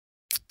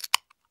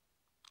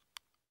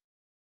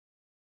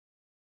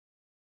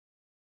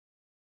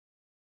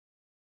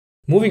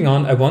Moving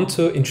on, I want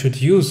to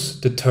introduce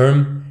the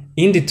term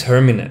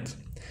indeterminate.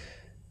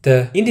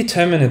 The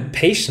indeterminate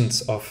patients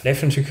of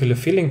left ventricular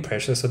filling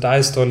pressure, so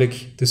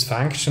diastolic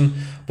dysfunction,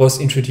 was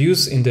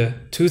introduced in the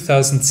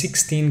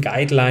 2016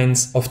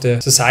 guidelines of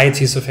the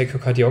Societies of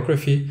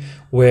Echocardiography,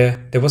 where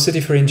there was a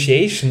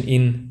differentiation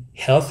in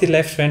healthy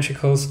left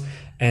ventricles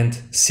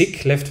and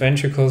sick left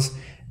ventricles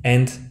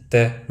and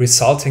the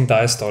resulting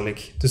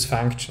diastolic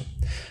dysfunction.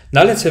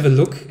 Now let's have a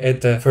look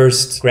at the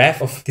first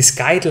graph of these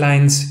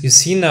guidelines. You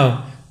see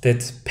now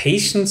that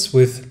patients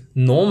with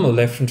normal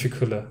left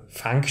ventricular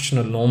function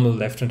or normal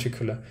left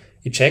ventricular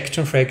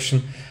ejection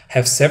fraction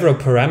have several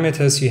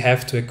parameters you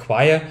have to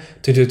acquire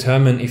to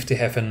determine if they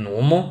have a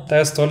normal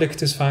diastolic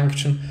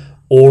dysfunction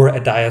or a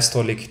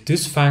diastolic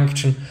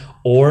dysfunction,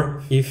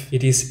 or if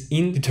it is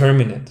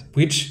indeterminate,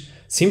 which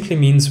simply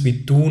means we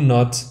do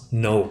not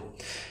know.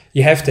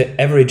 You have the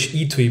average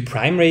E to E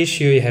prime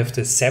ratio, you have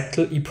the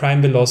septal E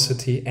prime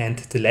velocity and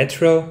the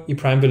lateral E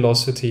prime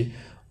velocity,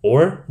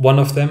 or one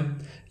of them.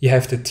 You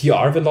have the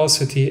TR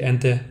velocity and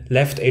the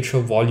left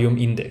atrial volume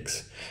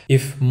index.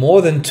 If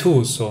more than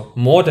 2, so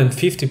more than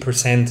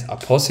 50% are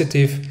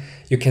positive,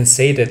 you can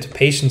say that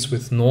patients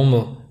with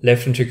normal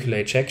left ventricular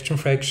ejection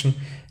fraction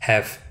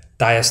have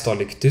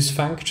diastolic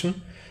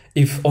dysfunction.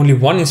 If only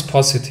 1 is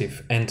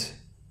positive and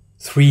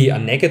 3 are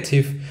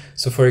negative,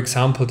 so for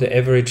example the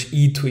average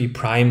E to E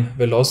prime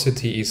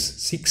velocity is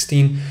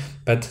 16,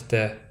 but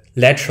the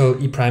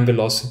lateral E prime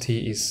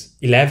velocity is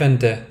 11,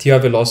 the TR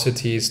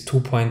velocity is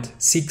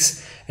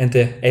 2.6, and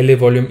the LA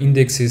volume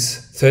index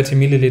is 30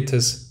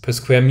 milliliters per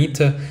square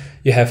meter,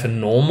 you have a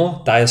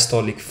normal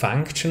diastolic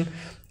function.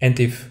 And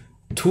if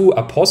 2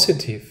 are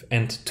positive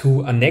and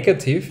 2 are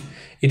negative,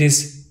 it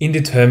is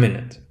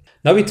indeterminate.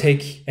 Now we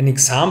take an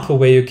example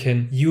where you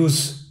can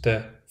use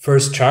the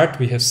first chart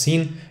we have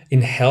seen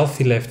in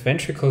healthy left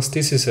ventricles.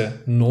 This is a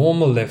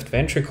normal left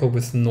ventricle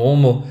with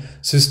normal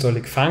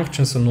systolic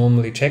function, so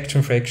normal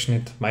ejection fraction.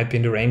 It might be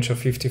in the range of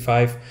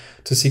 55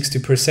 to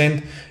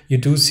 60%. You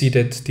do see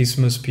that this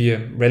must be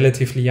a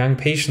relatively young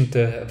patient.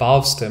 The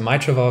valves, the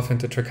mitral valve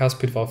and the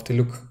tricuspid valve, they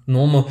look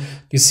normal.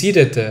 You see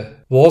that the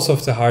walls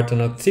of the heart are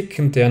not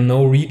thickened. There are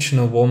no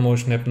regional wall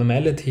motion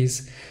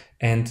abnormalities,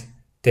 and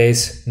there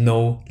is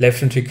no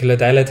left ventricular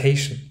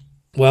dilatation.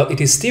 Well, it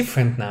is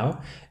different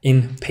now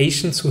in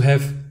patients who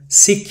have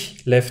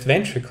sick left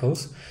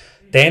ventricles.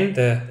 Then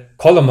the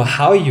column of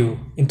how you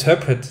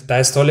interpret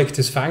diastolic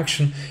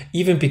dysfunction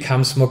even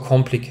becomes more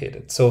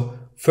complicated. So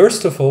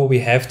first of all, we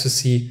have to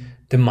see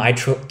the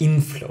mitral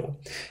inflow.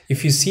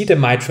 If you see the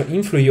mitral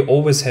inflow, you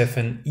always have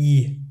an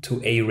E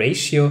to A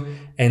ratio,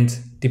 and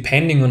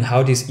depending on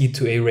how this E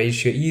to A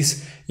ratio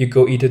is, you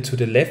go either to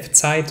the left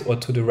side or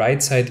to the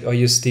right side, or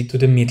you stick to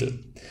the middle.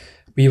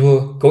 We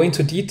will go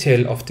into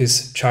detail of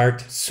this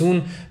chart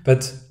soon,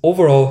 but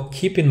overall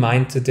keep in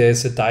mind that there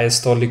is a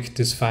diastolic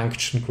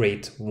dysfunction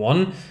grade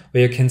 1,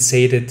 where you can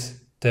say that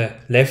the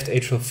left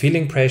atrial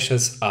filling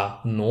pressures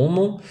are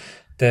normal.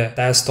 The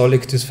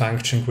diastolic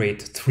dysfunction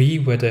grade 3,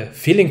 where the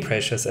filling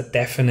pressures are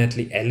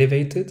definitely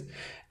elevated,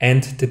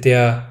 and that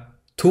there are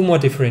 2 more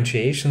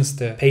differentiations.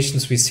 The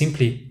patients we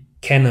simply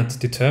cannot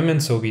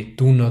determine, so we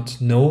do not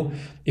know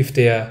if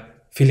their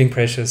filling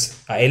pressures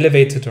are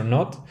elevated or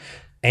not,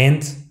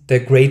 and the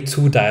grade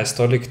 2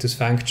 diastolic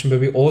dysfunction, but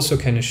we also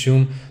can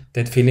assume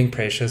that filling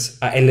pressures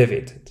are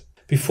elevated.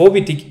 Before we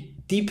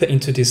dig deeper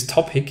into this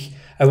topic,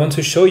 I want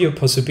to show you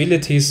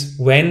possibilities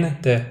when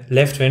the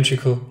left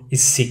ventricle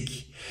is sick.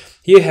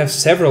 Here you have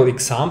several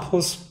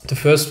examples. The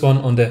first one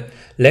on the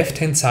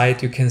left-hand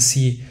side, you can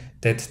see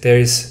that there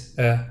is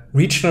a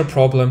regional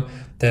problem.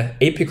 The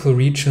apical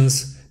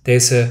regions,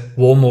 there's a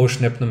wall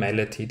motion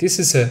abnormality. This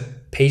is a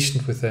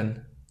patient with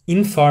an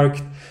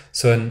infarct,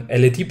 so an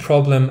LAD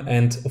problem,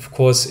 and of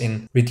course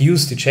in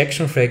reduced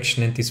ejection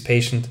fraction, and this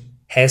patient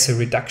has a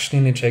reduction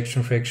in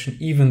ejection fraction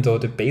even though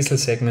the basal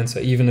segments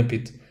are even a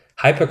bit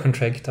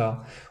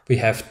hypercontractile. We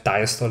have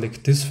diastolic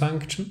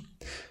dysfunction.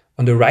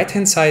 On the right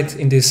hand side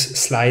in this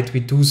slide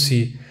we do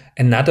see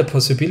another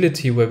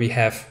possibility where we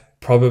have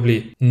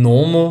probably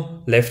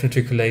normal left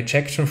ventricular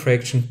ejection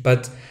fraction,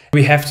 but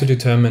we have to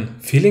determine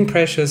filling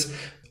pressures.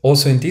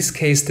 Also in this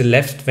case the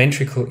left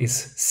ventricle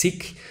is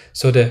sick,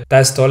 so the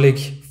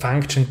diastolic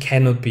function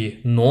cannot be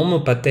normal,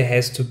 but there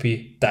has to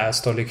be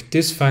diastolic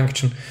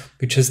dysfunction.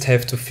 We just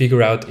have to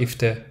figure out if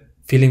the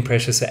filling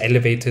pressures are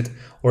elevated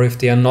or if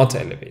they are not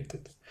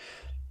elevated.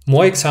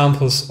 More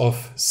examples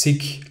of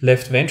sick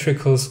left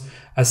ventricles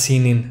are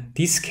seen in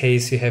this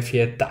case. You have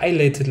here a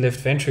dilated left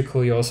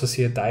ventricle, you also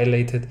see a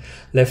dilated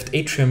left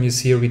atrium, you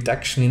see a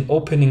reduction in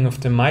opening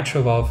of the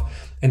mitral valve,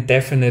 and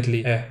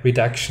definitely a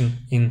reduction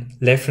in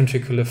left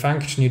ventricular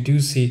function. You do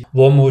see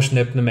wall motion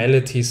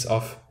abnormalities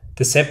of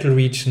the septal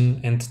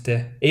region and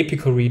the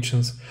apical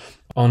regions.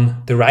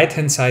 On the right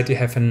hand side you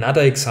have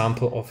another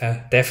example of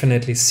a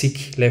definitely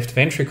sick left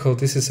ventricle.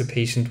 This is a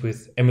patient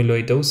with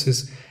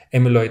amyloidosis,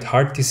 amyloid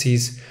heart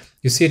disease.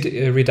 You see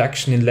a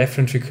reduction in left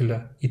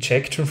ventricular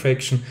ejection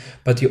fraction,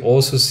 but you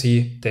also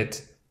see that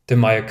the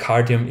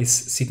myocardium is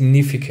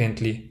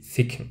significantly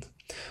thickened.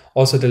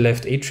 Also the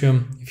left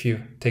atrium, if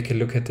you take a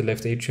look at the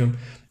left atrium,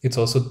 it's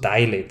also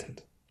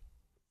dilated.